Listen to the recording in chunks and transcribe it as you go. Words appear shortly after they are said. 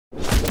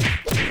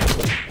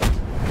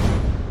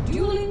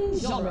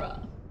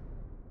genre.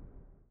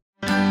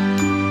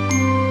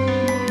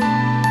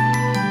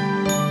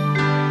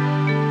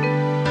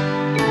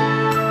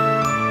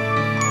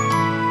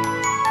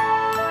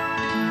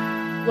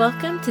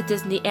 Welcome to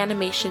Disney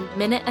Animation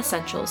Minute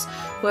Essentials,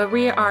 where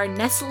we are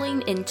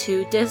nestling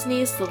into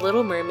Disney's The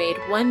Little Mermaid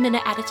 1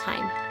 minute at a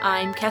time.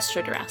 I'm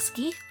Kestra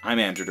Dorowski. I'm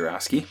Andrew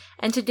Dorowski.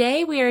 And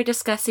today we are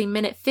discussing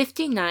minute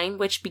 59,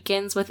 which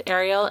begins with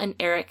Ariel and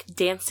Eric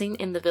dancing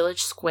in the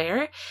village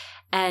square,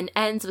 and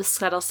ends with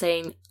Scuttle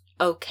saying,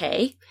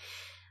 "Okay."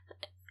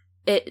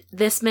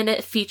 This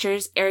minute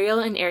features Ariel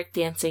and Eric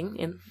dancing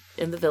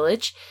in the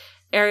village,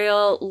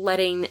 Eric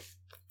letting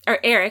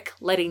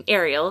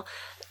Ariel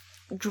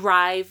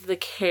drive the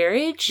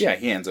carriage. Yeah,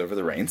 he hands over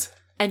the reins.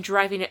 And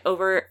driving it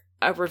over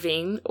a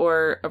ravine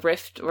or a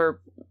rift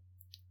or...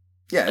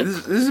 Yeah,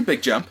 this is a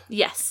big jump.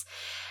 Yes.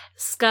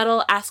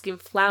 Scuttle asking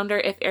Flounder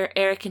if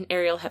Eric and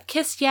Ariel have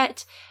kissed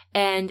yet,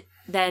 and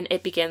then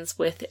it begins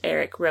with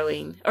Eric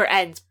rowing, or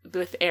ends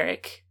with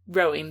Eric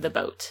rowing the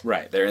boat.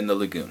 Right, they're in the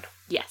lagoon.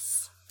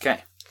 Yes.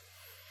 Okay.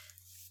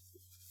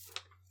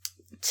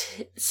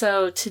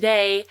 So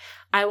today,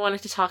 I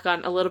wanted to talk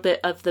on a little bit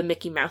of the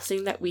Mickey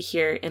Mousing that we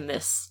hear in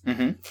this.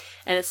 Mm-hmm.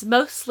 And it's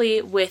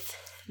mostly with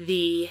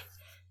the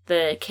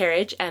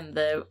carriage and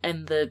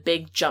the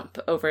big jump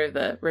over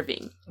the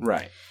ravine.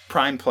 Right.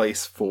 Prime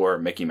place for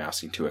Mickey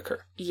Mousing to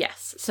occur.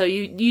 Yes. So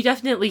you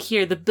definitely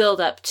hear the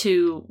build up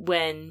to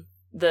when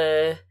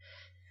the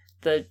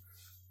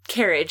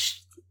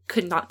carriage,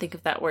 could not think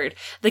of that word,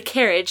 the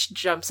carriage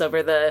jumps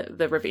over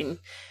the ravine.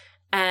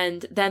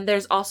 And then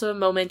there's also a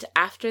moment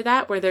after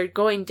that where they're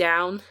going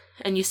down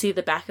and you see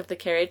the back of the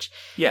carriage.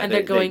 Yeah, and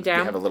they're going down.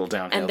 They have a little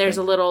downhill and there's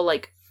thing. a little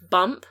like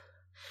bump.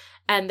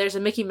 And there's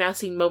a Mickey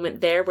Mousing moment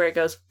there where it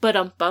goes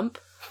ba-dump bump.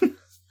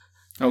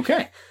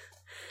 Okay.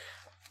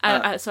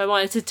 So I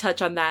wanted to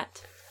touch on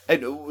that.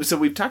 And so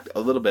we've talked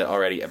a little bit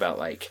already about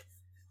like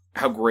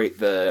how great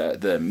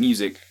the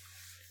music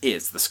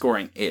is, the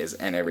scoring is,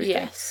 and everything.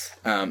 Yes.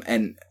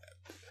 And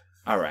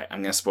all right,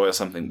 I'm going to spoil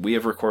something. We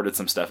have recorded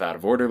some stuff out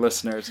of order,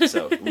 listeners,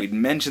 so we'd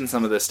mention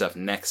some of this stuff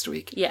next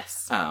week.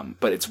 Yes.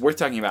 But it's worth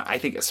talking about, I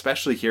think,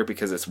 especially here,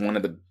 because it's one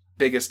of the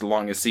biggest,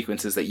 longest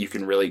sequences that you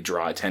can really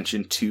draw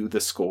attention to the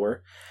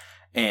score,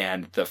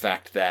 and the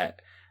fact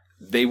that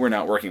they were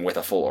not working with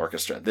a full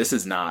orchestra. This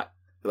is not,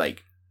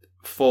 like,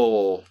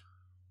 full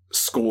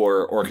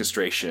score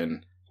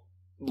orchestration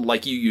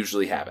like you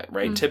usually have it,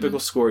 right? Mm-hmm. Typical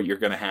score, you're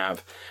going to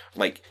have,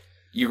 like...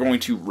 You're going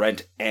to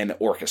rent an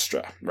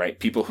orchestra, right?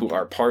 People who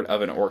are part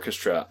of an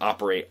orchestra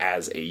operate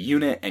as a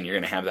unit, and you're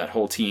going to have that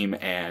whole team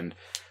and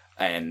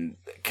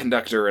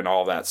conductor and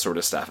all that sort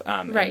of stuff.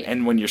 Right.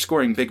 And when you're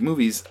scoring big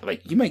movies,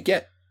 like, you might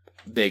get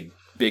big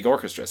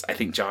orchestras. I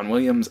think John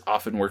Williams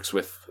often works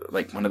with,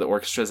 like, one of the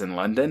orchestras in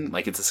London.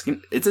 Like, it's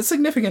a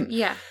significant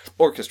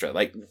orchestra.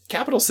 Like,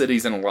 capital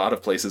cities in a lot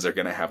of places are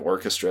going to have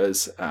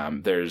orchestras.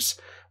 There's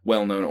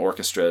well-known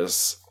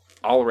orchestras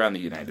all around the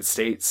United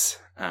States.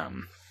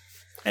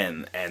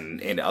 And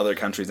in other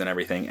countries and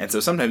everything. And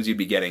so sometimes you'd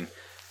be getting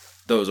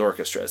those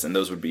orchestras, and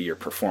those would be your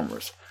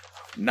performers.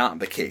 Not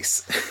the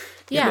case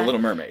in The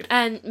Little Mermaid.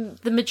 And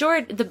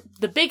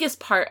the biggest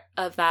part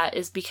of that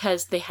is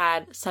because they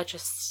had such a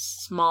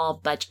small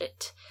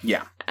budget.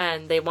 Yeah.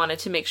 And they wanted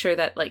to make sure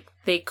that, like,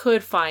 they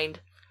could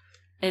find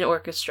an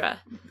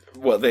orchestra.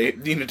 Well, they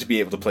needed to be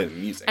able to play the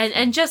music.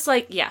 And just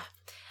like,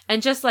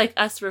 and just like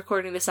us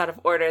recording this out of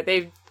order,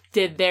 they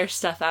did their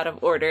stuff out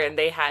of order, and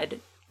they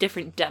had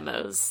different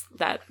demos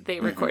that they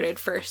recorded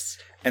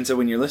first. And so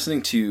when you're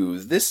listening to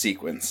this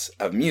sequence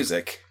of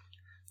music,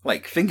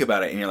 like, think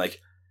about it and you're like,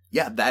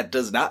 yeah, that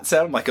does not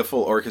sound like a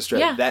full orchestra.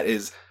 Yeah. That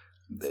is...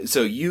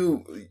 So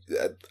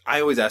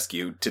I always ask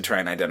you to try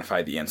and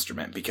identify the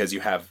instrument because you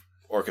have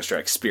orchestra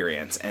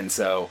experience. And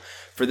so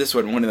for this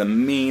one of the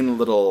main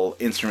little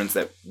instruments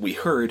that we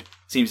heard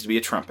seems to be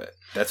a trumpet.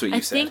 That's what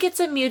you said. I think it's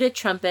a muted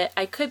trumpet.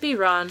 I could be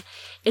wrong.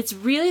 It's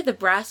really the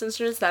brass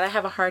instruments that I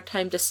have a hard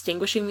time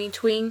distinguishing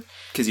between.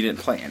 Because you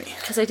didn't play any.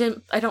 Because I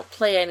don't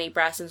play any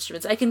brass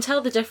instruments. I can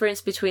tell the difference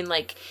between,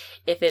 like,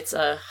 if it's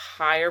a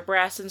higher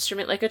brass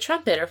instrument like a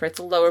trumpet, or if it's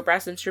a lower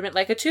brass instrument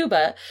like a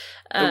tuba.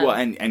 Well,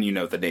 and you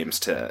know the names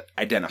to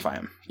identify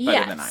them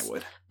better than I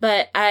would.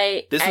 But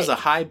This was a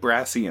high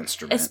brassy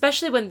instrument.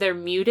 Especially when they're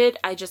muted,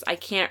 I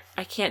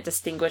can't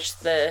distinguish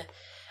the...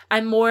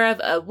 I'm more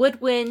of a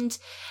woodwind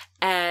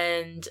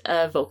and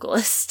a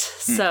vocalist,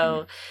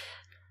 so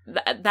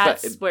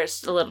that's where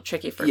it's a little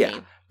tricky for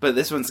me. But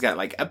this one's got,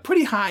 like, a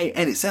pretty high,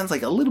 and it sounds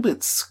like a little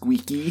bit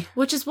squeaky.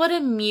 Which is what a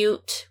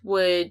mute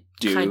would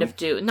kind of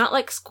do. Not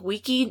like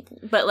squeaky,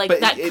 but like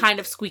that kind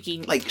of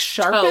squeaky. Like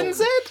sharpens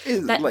tone.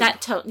 it?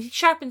 That tone.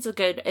 Sharpens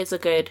is a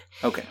good.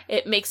 Okay.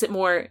 It makes it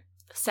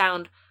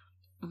sound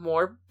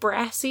more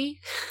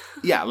brassy.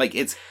 Yeah, like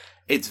it's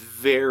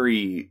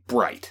very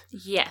bright.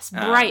 Yes,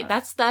 bright.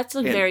 That's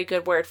a very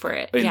good word for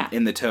it.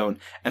 In the tone.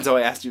 And so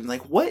I asked you,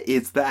 like, what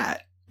is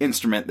that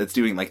instrument that's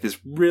doing, like, this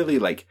really,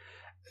 like,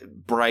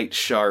 bright,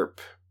 sharp,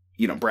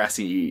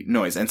 brassy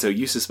noise? And so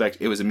you suspect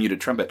it was a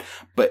muted trumpet.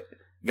 But,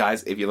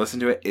 guys, if you listen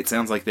to it, it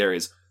sounds like there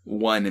is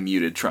one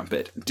muted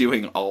trumpet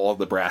doing all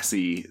the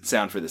brassy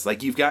sound for this.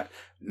 Like, you've got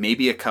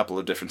maybe a couple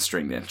of different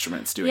stringed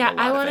instruments doing a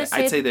lot of it.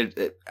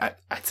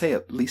 I'd say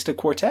at least a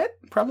quartet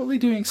probably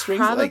doing strings.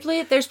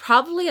 Probably. There's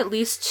probably at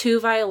least 2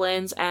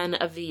 violins and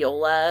a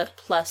viola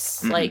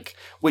plus,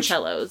 which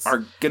cellos.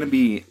 Are going to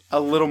be a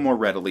little more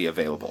readily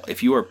available.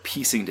 If you are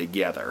piecing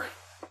together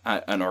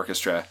an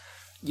orchestra,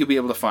 you'll be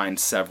able to find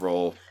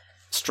several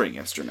string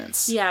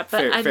instruments. Yeah,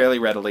 but fairly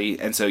readily,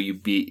 and so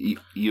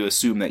you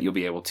assume that you'll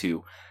be able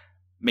to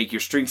make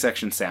your string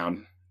section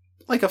sound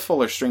like a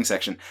fuller string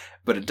section,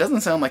 but it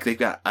doesn't sound like they've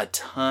got a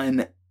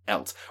ton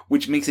else,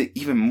 which makes it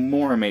even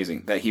more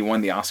amazing that he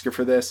won the Oscar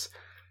for this.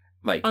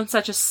 Like, on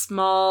such a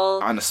small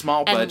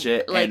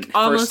budget, like and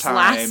almost first time,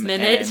 last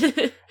minute,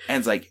 and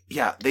it's like,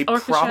 yeah, they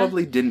orchestra.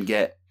 Probably didn't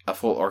get a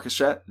full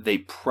orchestra. They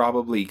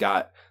probably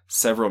got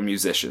several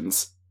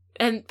musicians.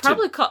 And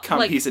probably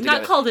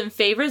not called in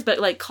favors, but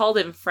like called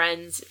in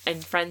friends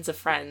and friends of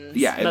friends.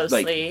 Yeah,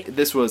 mostly. Like,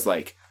 this was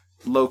like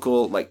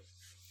local, like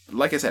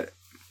I said,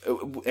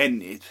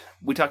 and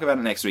we talk about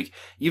it next week.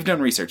 You've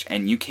done research,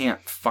 and you can't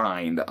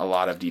find a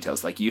lot of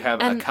details. Like, you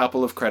have a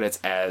couple of credits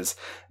as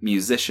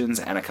musicians,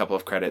 and a couple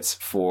of credits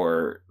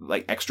for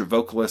like extra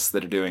vocalists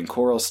that are doing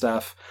choral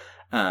stuff,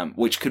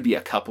 which could be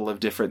a couple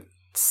of different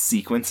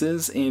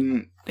sequences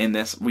in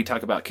this. We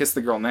talk about Kiss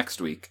the Girl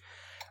next week.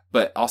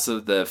 But also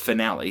the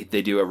finale,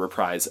 they do a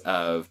reprise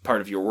of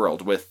Part of Your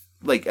World with,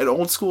 like, an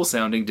old school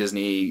sounding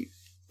Disney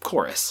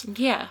chorus.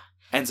 Yeah.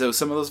 And so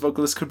some of those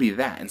vocalists could be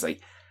that. And it's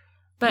like,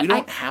 we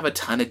don't have a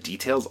ton of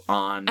details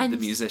on the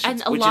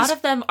musicians. And a lot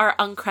of them are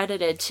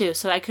uncredited, too.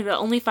 So I could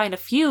only find a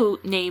few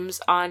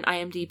names on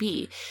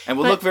IMDb. And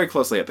we'll look very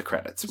closely at the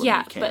credits when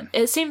we can. But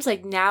it seems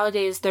like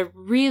nowadays they're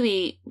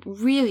really,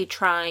 really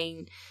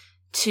trying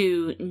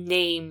to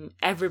name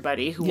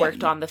everybody who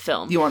worked on the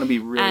film. You want to be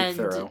really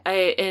thorough.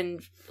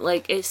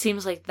 It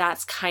seems like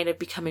that's kind of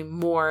becoming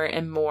more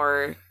and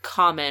more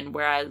common,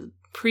 whereas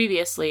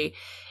previously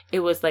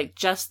it was like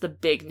just the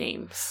big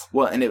names.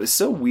 Well, and it was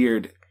so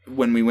weird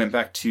when we went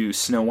back to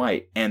Snow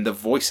White and the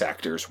voice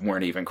actors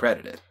weren't even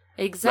credited.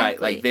 Exactly.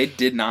 Right? Like, they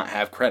did not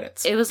have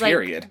credits. It was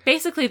period. Like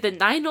basically the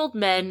 9 old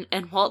men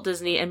and Walt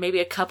Disney and maybe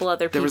a couple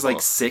other people. There was like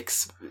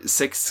six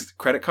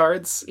credit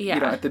cards. Yeah.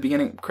 You know, at the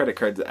beginning. Credit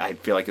cards, I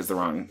feel like, is the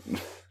wrong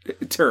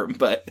term,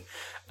 but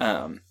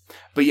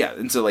yeah.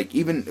 And so, like,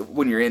 even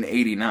when you're in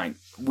 89,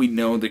 we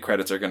know the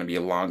credits are going to be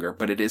longer,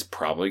 but it is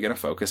probably going to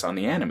focus on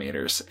the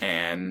animators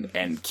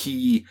and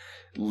key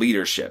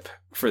leadership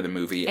for the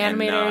movie, and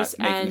not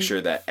making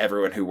sure that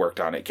everyone who worked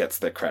on it gets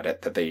the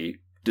credit that they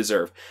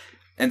deserve.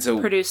 And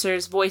so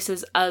producers,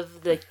 voices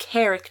of the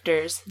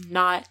characters,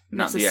 not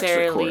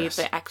necessarily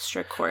the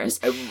extra chorus.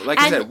 Like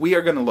I said, we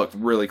are going to look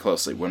really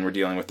closely when we're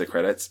dealing with the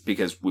credits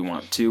because we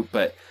want to.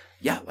 But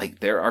yeah, like,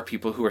 there are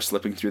people who are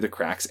slipping through the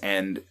cracks,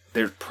 and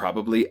there's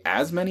probably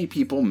as many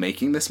people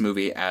making this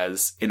movie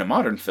as in a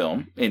modern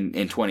film in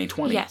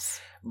 2020. Yes.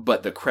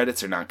 But the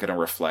credits are not going to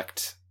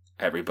reflect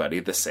everybody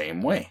the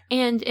same way.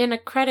 And in a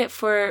credit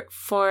for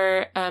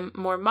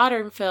more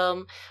modern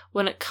film,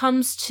 when it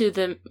comes to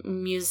the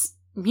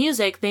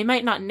music, they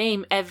might not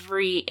name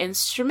every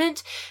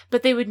instrument,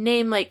 but they would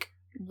name, like,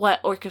 what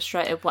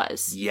orchestra it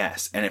was.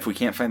 Yes, and if we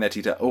can't find that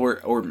detail,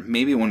 or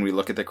maybe when we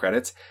look at the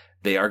credits,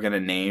 they are going to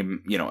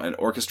name, you know, an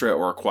orchestra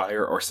or a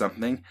choir or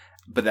something,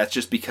 but that's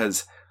just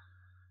because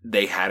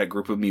they had a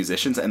group of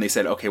musicians and they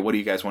said, okay, what do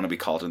you guys want to be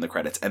called in the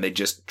credits? And they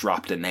just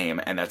dropped a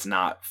name, and that's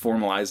not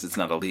formalized. It's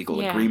not a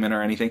legal agreement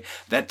or anything.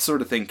 That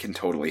sort of thing can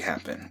totally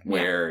happen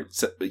where,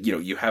 you know,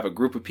 you have a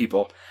group of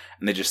people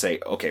and they just say,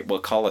 okay, well,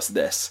 call us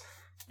this.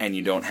 And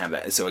you don't have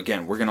that. So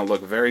again, we're going to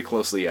look very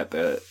closely at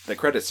the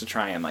credits to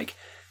try and, like,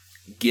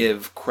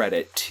 give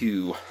credit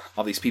to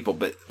all these people.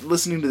 But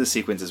listening to the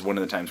sequence is one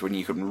of the times when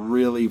you can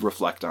really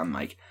reflect on,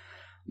 like,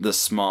 the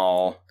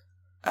small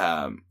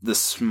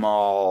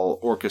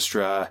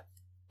orchestra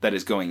that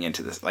is going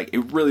into this. Like,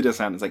 it really does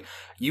sound, it's like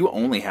you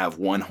only have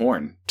one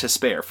horn to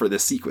spare for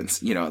this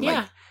sequence, you know,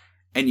 like,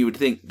 and you would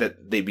think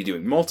that they'd be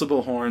doing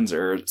multiple horns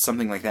or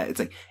something like that. It's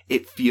like,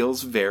 it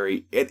feels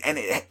very,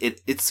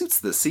 it suits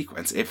the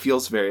sequence. It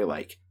feels very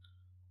like,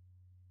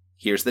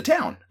 here's the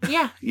town.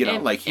 Yeah. You know,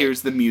 like,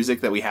 here's the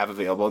music that we have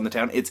available in the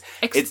town. It's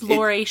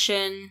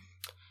exploration.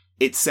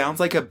 It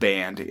sounds like a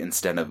band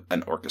instead of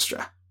an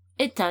orchestra.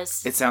 It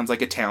does. It sounds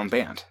like a town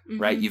band,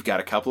 right? You've got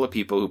a couple of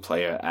people who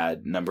play a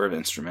number of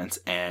instruments,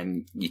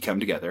 and you come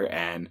together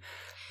and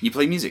you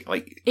play music.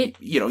 Like,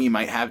 you know, you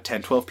might have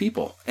 10, 12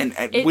 people. And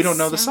we don't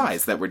know the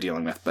size that we're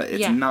dealing with, but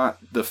it's not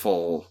the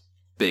full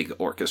big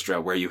orchestra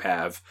where you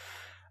have,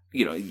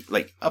 you know,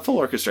 like, a full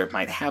orchestra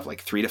might have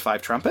like 3 to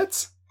 5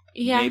 trumpets.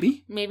 Yeah.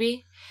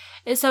 Maybe.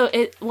 So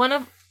one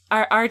of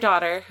our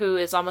daughter, who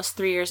is almost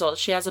 3 years old,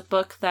 she has a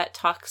book that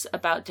talks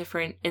about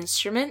different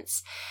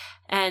instruments.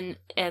 And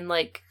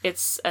like,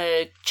 it's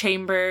a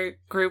chamber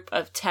group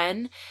of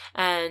 10,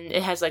 and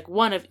it has like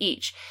one of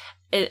each.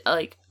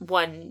 Like,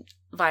 one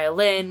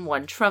violin,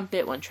 one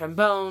trumpet, one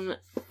trombone,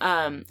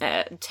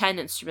 10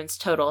 instruments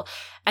total.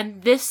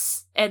 And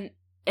this, and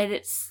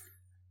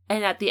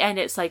at the end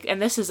it's like,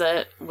 and this is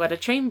what a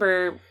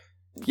chamber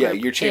Yeah,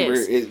 your chamber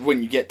is,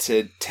 when you get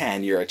to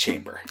 10, you're a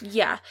chamber.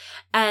 Yeah.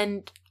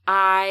 And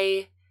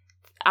I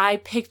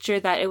picture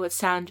that it would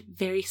sound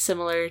very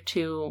similar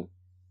to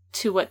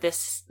what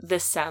this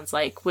sounds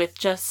like, with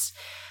just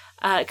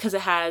because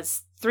it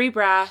has 3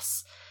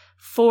 brass,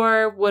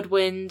 4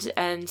 woodwind,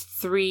 and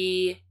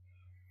 3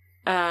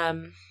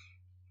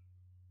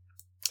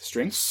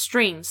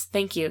 strings.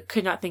 Thank you.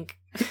 Could not think.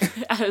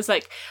 I was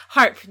like,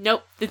 harp.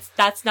 Nope,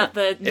 that's not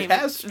the name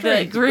of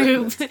the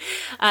group.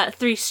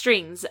 3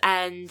 strings,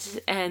 and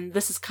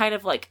this is kind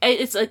of like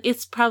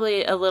it's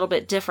probably a little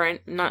bit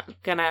different.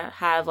 Not gonna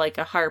have like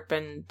a harp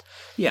and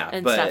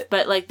stuff,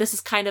 but like this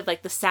is kind of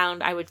like the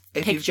sound I would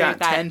picture. If you've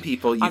got 10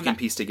 people, you can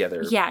piece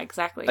together. Yeah,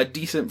 exactly. A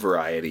decent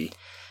variety.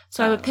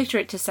 So I would picture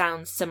it to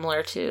sound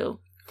similar to.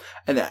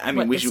 And I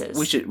mean, we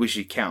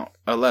should count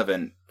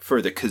 11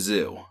 for the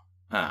kazoo.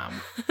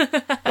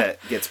 That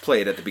gets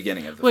played at the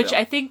beginning of the film. Which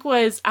I think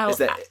was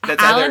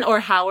Alan or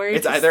Howard.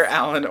 It's either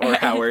Alan or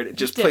Howard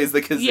just plays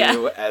the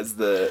kazoo as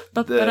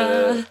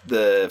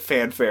the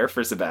fanfare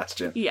for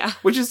Sebastian. Yeah.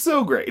 Which is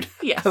so great.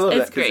 Yes, I love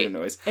it's that great. kazoo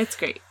noise. It's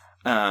great.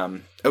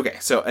 Okay,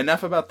 so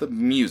enough about the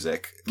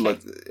music.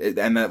 Okay.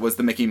 And that was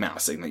the Mickey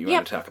Mouse thing that you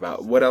wanted to talk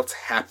about. What else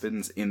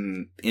happens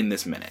in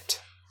this minute?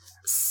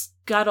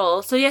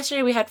 Scuttle. So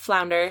yesterday we had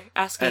Flounder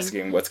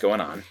asking what's going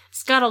on.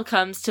 Scuttle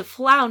comes to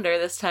Flounder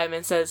this time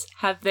and says,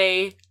 "Have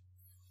they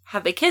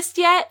kissed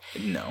yet?"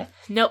 No.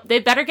 Nope. They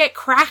better get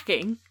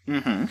cracking.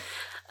 Mm-hmm.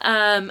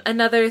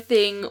 Another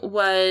thing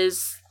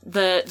was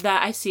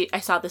I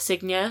saw the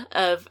signia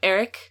of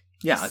Eric.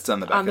 Yeah, it's on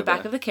the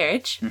back of the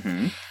carriage.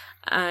 Mm-hmm.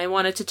 I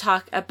wanted to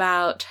talk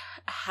about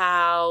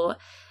how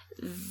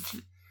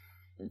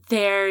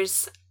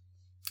there's.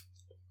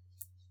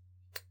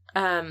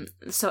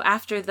 So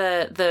after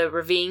the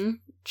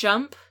ravine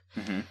jump,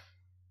 mm-hmm.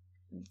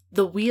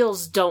 the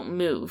wheels don't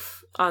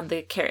move on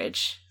the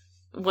carriage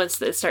once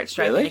it starts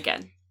driving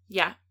again.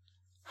 Yeah.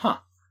 Huh.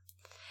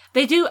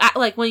 They do,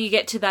 like, when you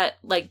get to that,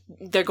 like,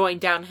 they're going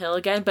downhill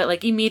again, but,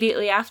 like,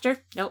 immediately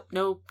after, nope,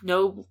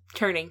 no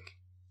turning.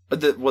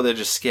 Well, they're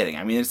just skidding.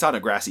 I mean, it's on a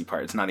grassy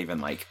part. It's not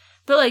even, like,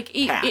 but,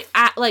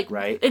 like,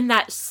 right? in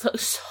that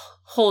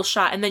whole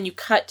shot, and then you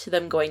cut to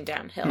them going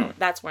downhill.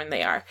 That's when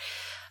they are.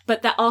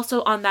 But that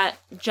also, on that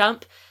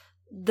jump,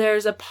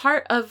 there's a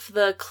part of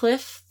the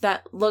cliff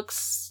that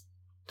looks...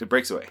 It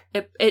breaks away.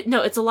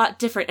 No, it's a lot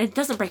different. It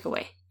doesn't break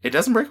away. It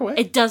doesn't break away?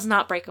 It does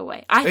not break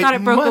away. I thought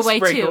it broke away,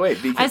 too.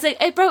 I was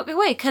like, it broke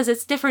away because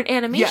it's different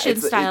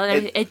animation style,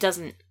 and it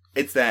doesn't.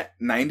 It's that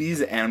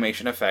 90s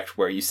animation effect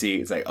where you see,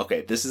 it's like,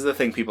 okay, this is the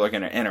thing people are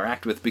going to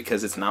interact with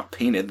because it's not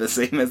painted the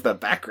same as the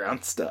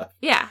background stuff.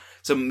 Yeah.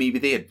 So maybe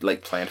they had,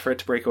 like, planned for it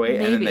to break away,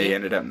 and then they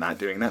ended up not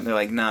doing that, and they're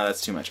like, nah,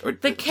 that's too much. Or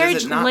the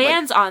carriage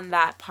lands on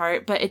that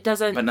part, but it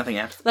doesn't... But nothing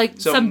happens. Like,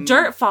 some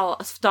dirt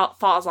falls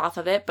off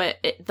of it, but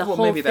the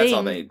whole maybe thing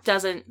all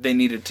doesn't... They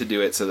needed to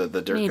do it so that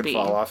the dirt could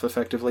fall off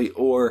effectively,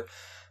 or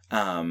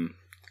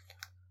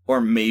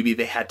maybe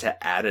they had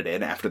to add it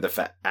in after the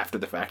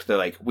fact. They're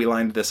like, we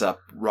lined this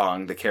up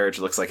wrong. The carriage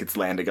looks like it's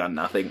landing on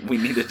nothing. We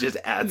need to just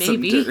add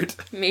some dirt.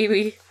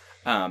 Maybe.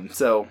 I'll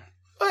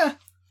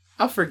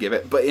forgive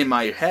it. But in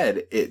my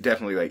head, it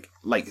definitely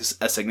like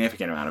a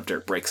significant amount of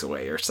dirt breaks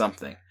away or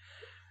something.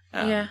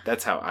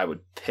 That's how I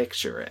would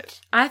picture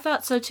it. I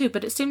thought so too,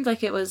 but it seemed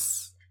like it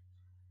was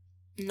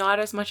not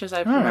as much as I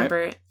remember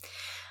it.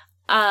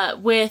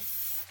 With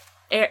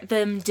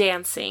them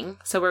dancing.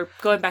 So we're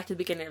going back to the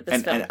beginning of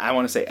this film. And I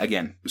want to say,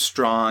 again,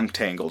 strong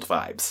Tangled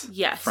vibes.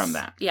 Yes. From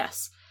that.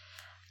 Yes.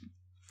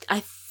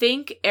 I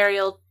think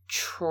Ariel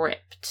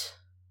tripped.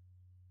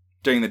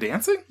 During the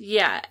dancing?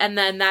 Yeah, and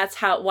then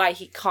that's why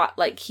he caught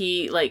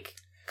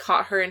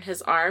her in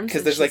his arms.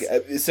 Because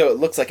there's so it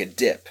looks like a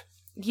dip.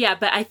 Yeah,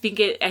 but I think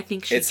she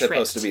tripped. It's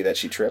supposed to be that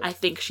she tripped? I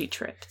think she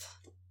tripped.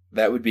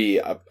 That would be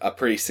a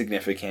pretty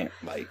significant,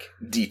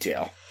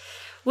 detail.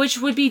 Which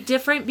would be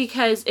different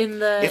because in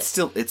the...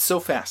 It's so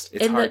fast.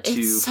 It's hard to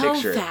picture.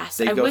 So fast.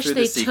 They go through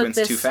the sequence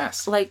too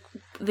fast. Like,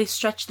 they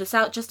stretched this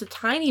out just a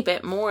tiny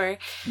bit more.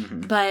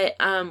 Mm-hmm. But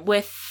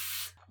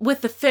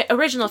with the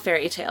original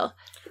fairy tale...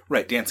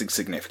 Right, dancing's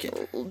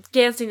significant.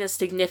 Dancing is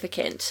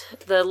significant.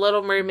 The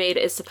Little Mermaid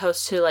is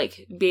supposed to,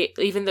 be...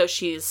 Even though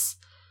she's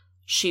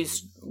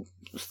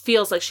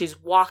feels like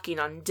she's walking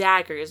on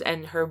daggers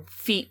and her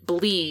feet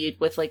bleed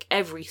with,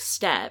 every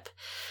step...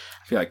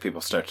 I feel like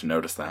people start to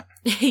notice that.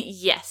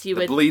 Yes, you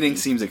would. The bleeding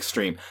seems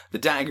extreme. The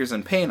daggers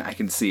and pain I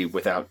can see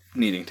without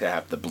needing to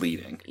have the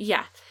bleeding.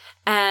 Yeah.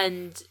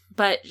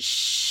 But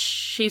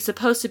she's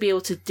supposed to be able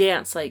to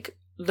dance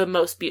the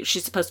most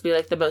she's supposed to be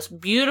the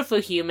most beautiful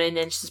human,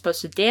 and she's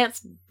supposed to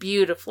dance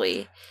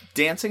beautifully.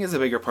 Dancing is a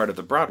bigger part of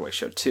the Broadway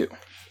show too,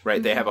 right?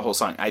 Mm-hmm. They have a whole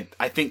song. I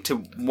think to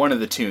one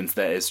of the tunes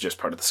that is just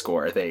part of the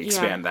score, they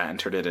expand that and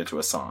turn it into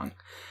a song.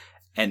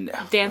 And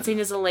dancing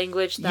is a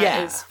language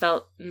that is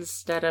felt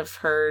instead of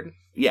heard.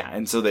 Yeah,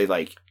 and so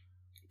they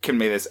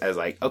convey this as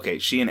okay,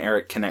 she and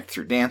Eric connect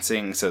through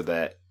dancing so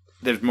that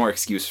there's more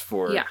excuse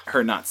for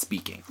her not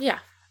speaking. Yeah.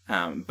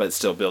 But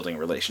still building a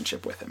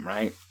relationship with him,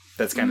 right?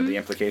 That's kind of the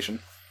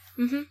implication.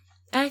 Mm-hmm.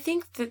 And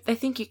I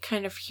think you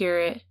kind of hear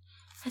it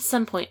At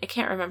some point. I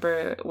can't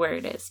remember where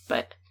it is,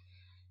 but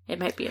it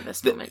might be in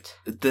this moment.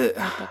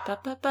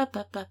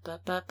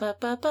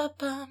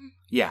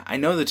 Yeah, I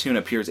know the tune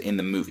appears in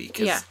the movie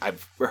because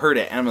I've heard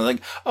it and I'm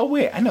like, oh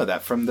wait, I know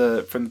that from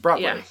the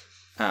Broadway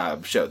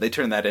show. They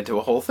turned that into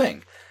a whole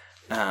thing.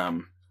 Yeah,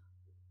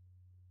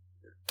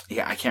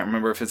 I can't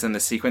remember if it's in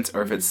the sequence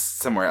or if it's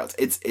somewhere else.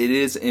 It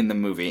is in the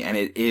movie, and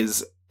it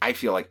is, I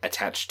feel like,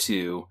 attached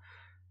to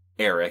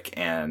Eric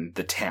and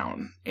the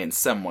town in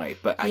some way.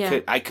 But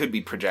I could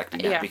be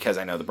projecting that because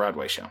I know the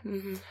Broadway show.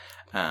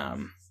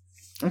 Mm-hmm.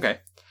 Okay.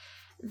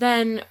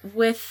 Then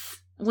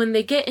when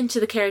they get into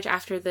the carriage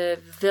after the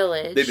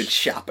village, they've been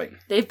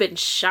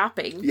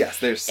shopping. Yes,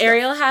 there's stuff.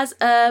 Ariel has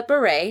a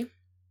beret.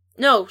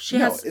 No, she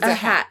has a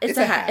hat. It's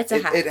a hat. It's a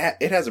hat.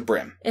 It has a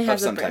brim. It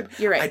has of some type.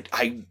 You're right.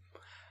 I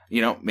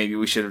maybe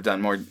we should have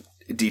done more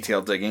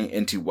detailed digging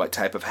into what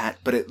type of hat,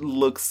 but it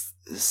looks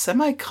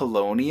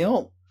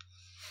semi-colonial.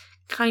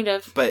 Kind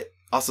of. But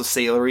also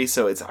sailory,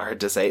 so it's hard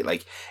to say.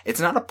 Like, it's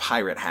not a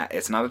pirate hat.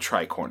 It's not a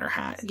tri-corner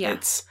hat. Yeah.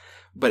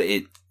 But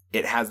it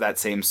has that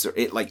same sort.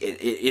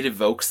 It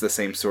evokes the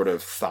same sort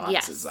of thoughts.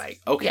 Yes. It's like,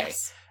 okay.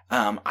 Yes.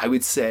 I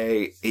would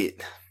say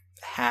it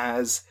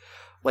has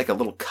like a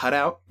little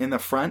cutout in the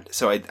front.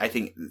 So I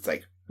think it's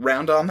like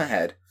round on the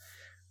head,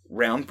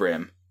 round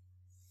brim,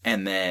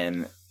 and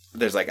then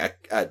there's like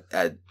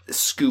a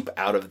scoop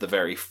out of the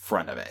very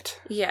front of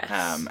it. Yes.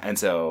 And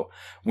so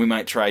we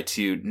might try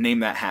to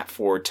name that hat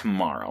for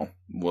tomorrow.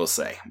 We'll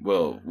say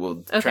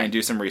we'll try and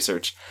do some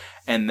research,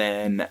 and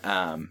then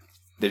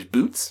there's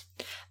boots.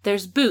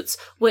 There's boots,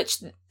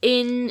 which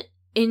in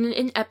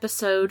an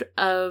episode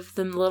of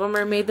The Little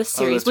Mermaid the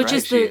series, which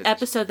is the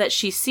episode that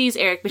she sees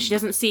Eric, but she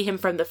doesn't see him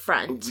from the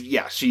front.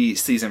 Yeah, she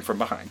sees him from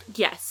behind.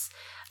 Yes.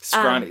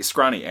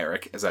 Scrawny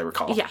Eric, as I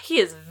recall. Yeah, he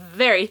is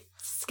very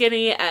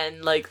skinny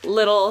and like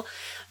little,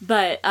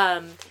 but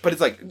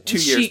it's like 2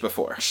 years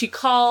before. She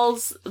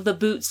calls the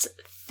boots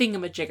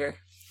thingamajigger.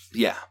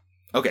 Yeah.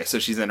 Okay, so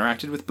she's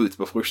interacted with Boots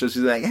before, so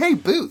she's like, "Hey,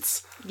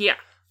 Boots." Yeah.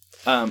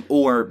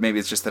 Or maybe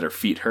it's just that her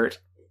feet hurt,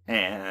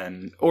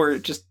 or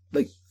just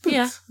like boots.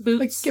 Yeah, boots.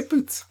 Like, get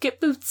boots.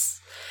 Get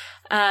boots.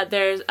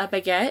 There's a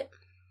baguette.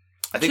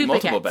 I think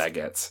multiple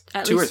baguettes.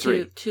 At two least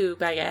or three. Two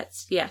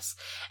baguettes, yes.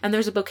 And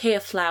there's a bouquet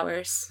of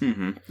flowers.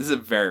 Mm-hmm. This is a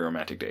very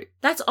romantic date.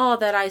 That's all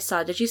that I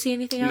saw. Did you see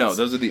anything else? No,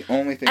 those are the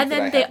only things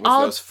that I had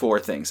was those four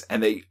things.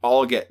 And they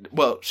all get...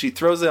 Well, she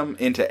throws them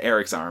into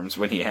Eric's arms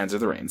when he hands her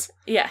the reins.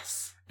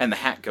 Yes. And the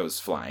hat goes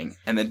flying.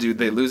 And then do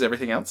they lose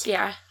everything else?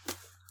 Yeah.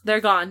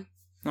 They're gone.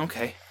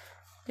 Okay.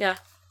 Yeah.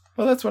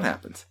 Well, that's what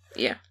happens.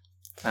 Yeah.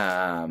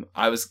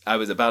 I was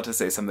about to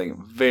say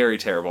something very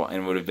terrible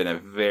and would have been a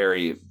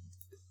very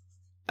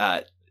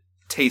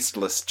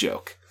tasteless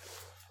joke.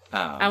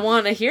 I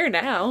want to hear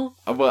now.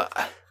 Well,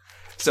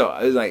 so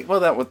I was like,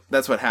 well,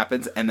 that's what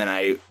happens, and then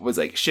I was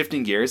like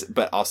shifting gears,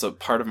 but also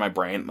part of my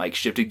brain like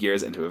shifted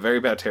gears into a very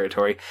bad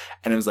territory,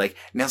 and it was like,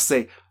 now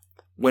say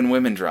when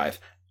women drive.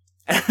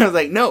 And I was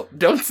like, no,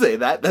 don't say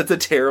that. That's a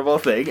terrible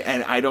thing,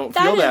 and I don't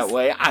feel that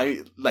way.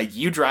 I like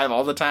you drive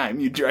all the time.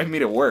 You drive me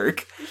to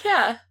work.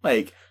 Yeah.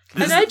 Like.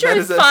 And I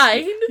drive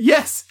fine.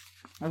 Yes.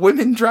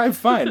 Women drive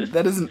fine.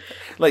 That isn't...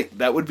 Like,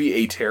 that would be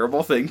a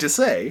terrible thing to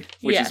say,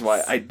 which is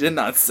why I did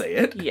not say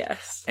it.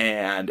 Yes.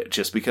 And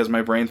just because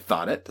my brain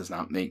thought it does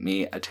not make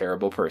me a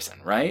terrible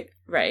person, right?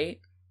 Right.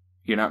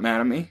 You're not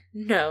mad at me?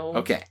 No.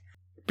 Okay.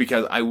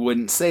 Because I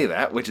wouldn't say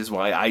that, which is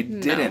why I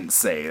didn't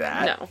say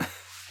that.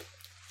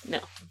 No.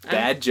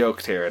 Bad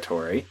joke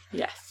territory.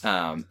 Yes.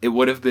 It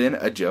would have been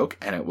a joke,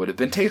 and it would have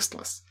been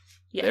tasteless.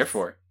 Yes.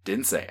 Therefore,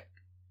 didn't say it.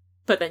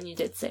 But then you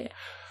did say it.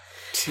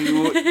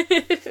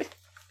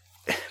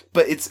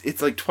 But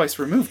it's like twice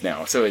removed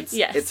now, so it's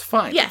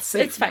fine. Yes, it's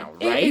safe it's fine.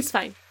 Now, right? It's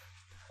fine.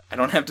 I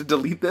don't have to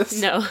delete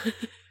this? No.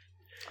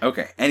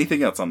 Okay.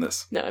 Anything else on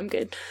this? No, I'm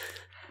good.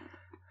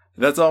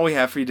 That's all we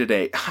have for you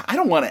today. I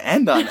don't want to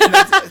end on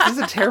this.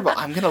 Is terrible.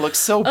 I'm going to look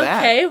so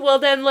bad. Okay, well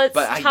then let's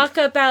talk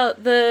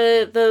about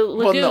the lagoon.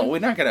 Well, no, we're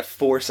not going to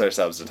force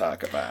ourselves to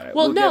talk about it.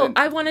 Well, no,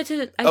 I did want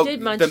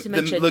to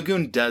mention. The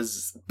lagoon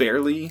does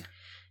barely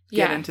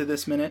get into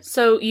this minute.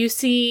 So you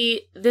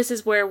see, this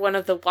is where one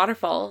of the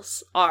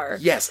waterfalls are.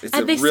 Yes, it's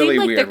and a really weird waterfall.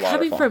 And they seem like they're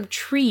coming from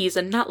trees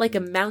and not like a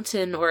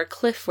mountain or a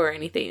cliff or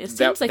anything. It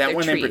seems like that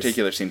one trees. In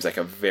particular seems like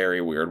a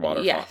very weird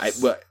waterfall.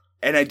 Yes.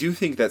 And I do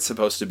think that's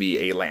supposed to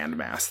be a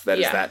landmass that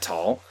is that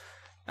tall.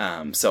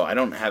 So I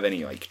don't have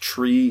any like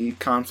tree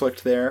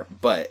conflict there,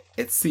 but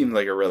it seems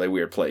like a really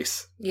weird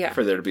place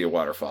for there to be a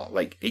waterfall.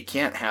 Like, it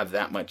can't have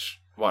that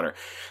much water.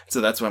 So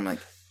that's why I'm like,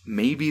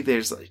 maybe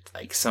there's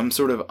like some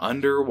sort of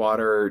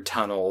underwater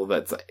tunnel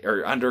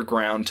or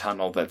underground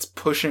tunnel that's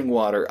pushing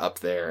water up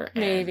there.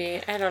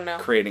 Maybe. I don't know.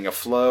 Creating a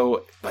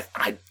flow. But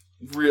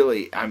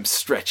I'm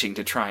stretching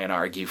to try and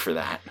argue for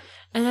that.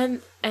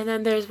 And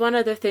then there's one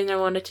other thing I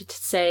wanted to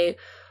say.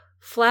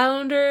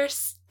 Flounder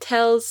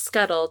tells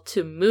Scuttle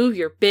to move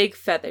your big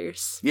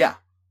feathers. Yeah.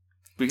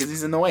 Because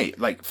he's in the way.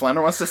 Like,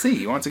 Flounder wants to see.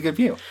 He wants a good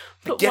view.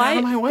 But get out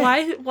of my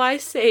way. Why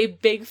say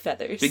big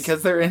feathers?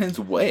 Because they're in his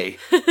way.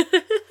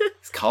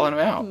 He's calling him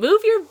out.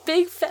 Move your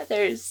big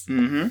feathers.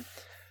 Mm-hmm.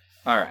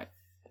 All right.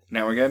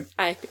 Now we're good?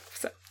 I think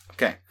so.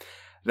 Okay.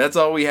 That's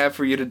all we have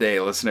for you today,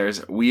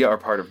 listeners. We are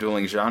part of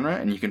Dueling Genre,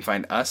 and you can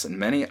find us and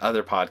many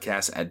other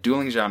podcasts at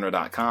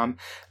duelinggenre.com.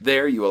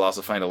 There, you will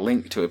also find a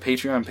link to a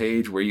Patreon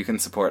page where you can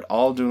support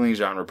all Dueling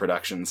Genre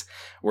productions.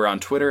 We're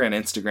on Twitter and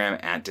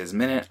Instagram at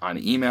DisMinute, on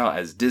email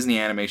as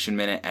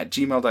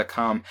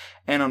DisneyAnimationMinute@gmail.com,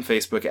 and on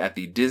Facebook at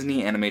the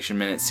Disney Animation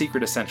Minute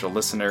Secret Essential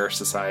Listener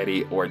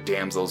Society or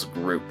Damsels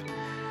Group.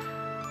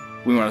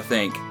 We want to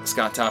thank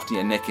Scott Tofty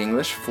and Nick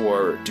English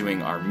for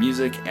doing our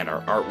music and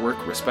our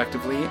artwork,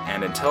 respectively.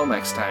 And until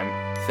next time,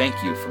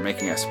 thank you for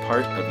making us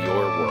part of your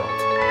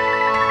world.